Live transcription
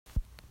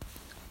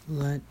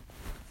Let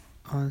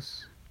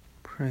us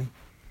pray.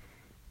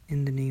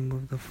 In the name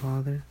of the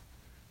Father,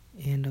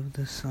 and of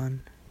the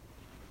Son,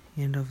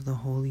 and of the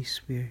Holy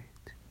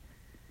Spirit.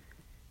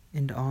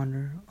 In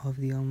honor of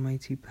the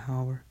almighty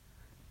power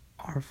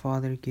our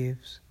Father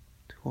gives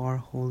to our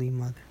Holy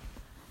Mother.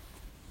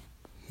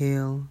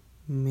 Hail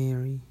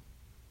Mary,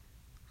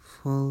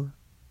 full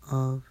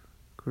of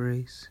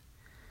grace,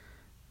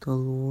 the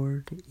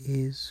Lord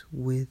is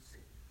with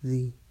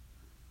thee.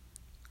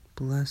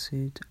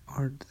 Blessed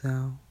art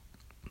thou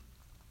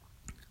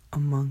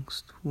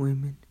amongst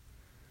women,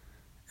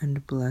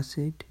 and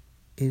blessed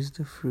is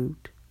the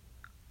fruit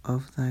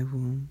of thy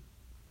womb,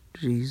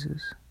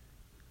 Jesus.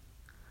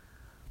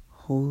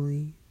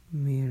 Holy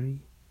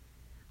Mary,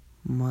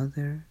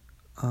 Mother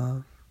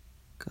of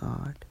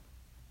God,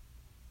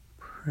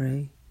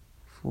 pray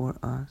for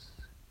us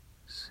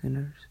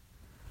sinners,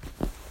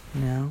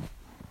 now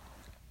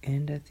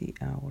and at the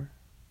hour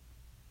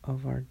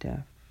of our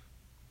death.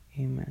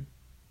 Amen.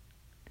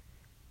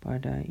 By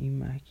thy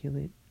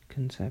immaculate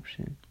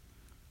conception,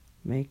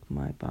 make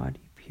my body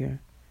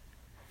pure,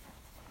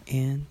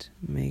 and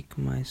make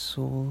my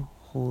soul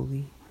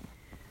holy.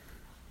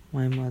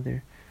 My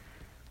Mother,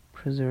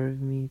 preserve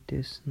me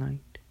this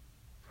night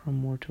from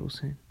mortal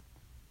sin.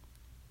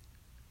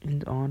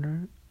 In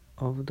honor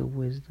of the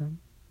wisdom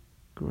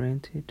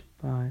granted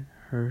by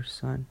her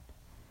Son.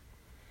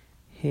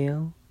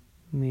 Hail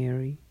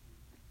Mary,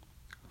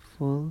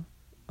 full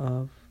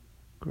of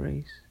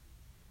grace,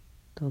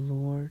 the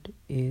Lord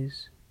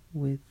is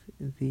with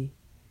thee.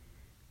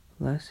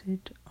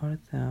 Blessed art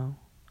thou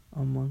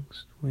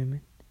amongst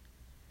women,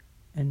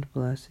 and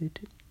blessed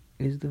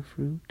is the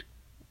fruit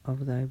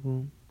of thy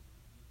womb,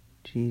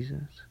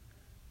 Jesus.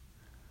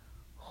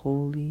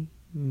 Holy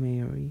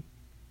Mary,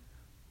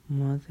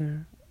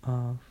 Mother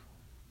of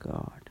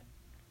God,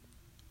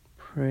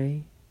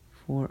 pray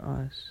for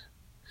us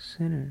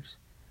sinners,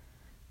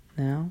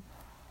 now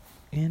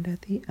and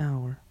at the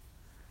hour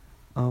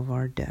of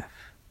our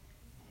death.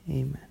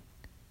 Amen.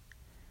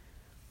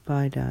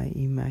 By thy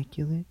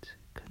immaculate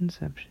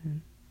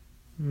conception,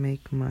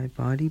 make my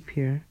body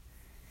pure,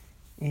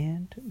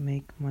 and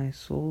make my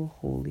soul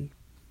holy.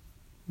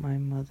 My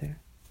Mother,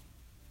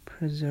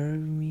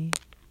 preserve me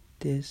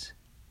this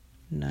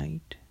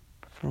night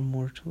from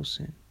mortal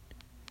sin.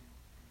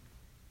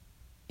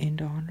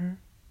 In honor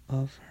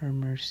of her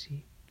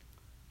mercy,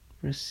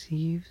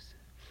 receive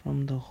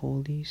from the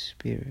Holy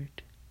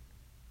Spirit.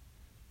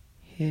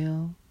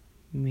 Hail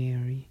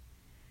Mary,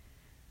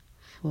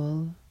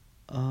 full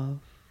of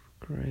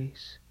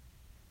grace,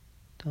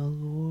 the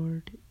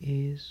Lord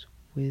is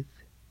with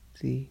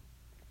thee.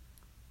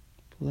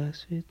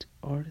 Blessed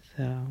art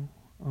thou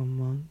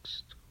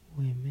amongst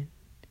women,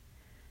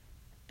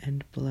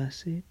 and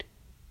blessed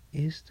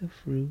is the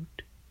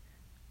fruit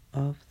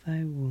of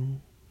thy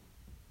womb,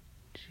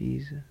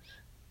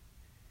 Jesus.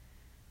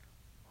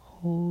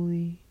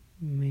 Holy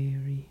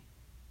Mary,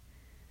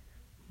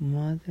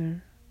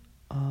 Mother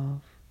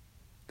of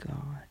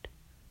God,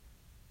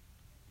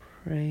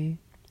 pray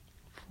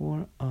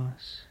for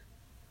us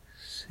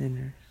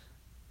sinners,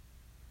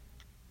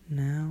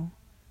 now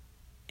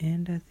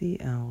and at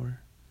the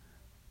hour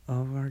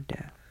of our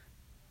death.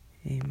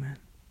 Amen.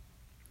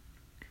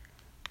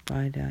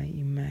 By thy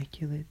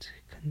immaculate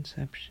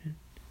conception,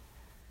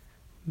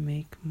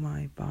 make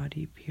my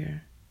body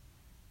pure,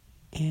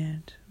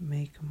 and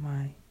make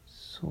my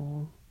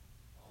soul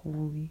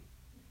holy.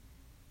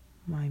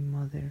 My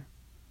Mother,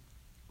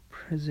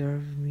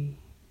 preserve me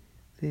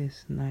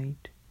this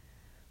night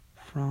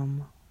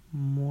from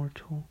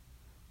mortal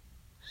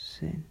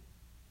sin.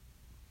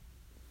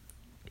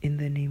 In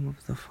the name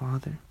of the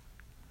Father,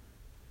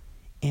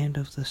 and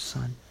of the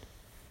Son,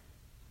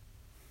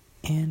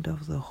 and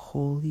of the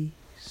Holy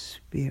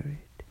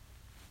Spirit.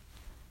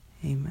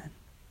 Amen.